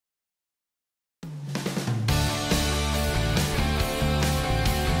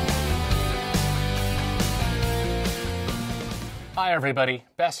Hi everybody,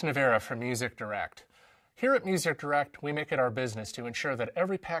 Bess Navarra from Music Direct. Here at Music Direct, we make it our business to ensure that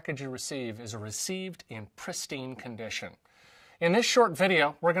every package you receive is received in pristine condition. In this short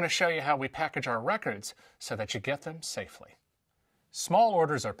video, we're going to show you how we package our records so that you get them safely. Small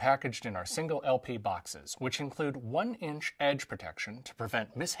orders are packaged in our single LP boxes, which include 1-inch edge protection to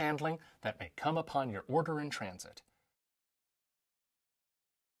prevent mishandling that may come upon your order in transit.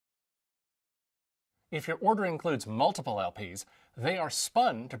 If your order includes multiple LPs, they are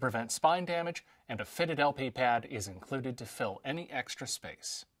spun to prevent spine damage, and a fitted LP pad is included to fill any extra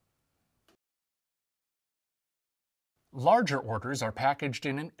space. Larger orders are packaged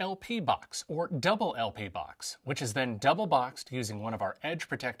in an LP box or double LP box, which is then double boxed using one of our edge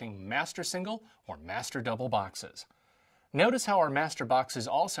protecting master single or master double boxes. Notice how our master boxes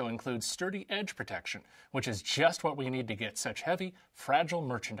also include sturdy edge protection, which is just what we need to get such heavy, fragile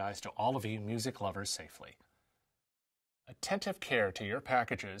merchandise to all of you music lovers safely. Attentive care to your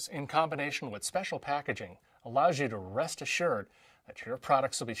packages in combination with special packaging allows you to rest assured that your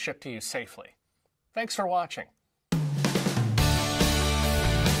products will be shipped to you safely. Thanks for watching.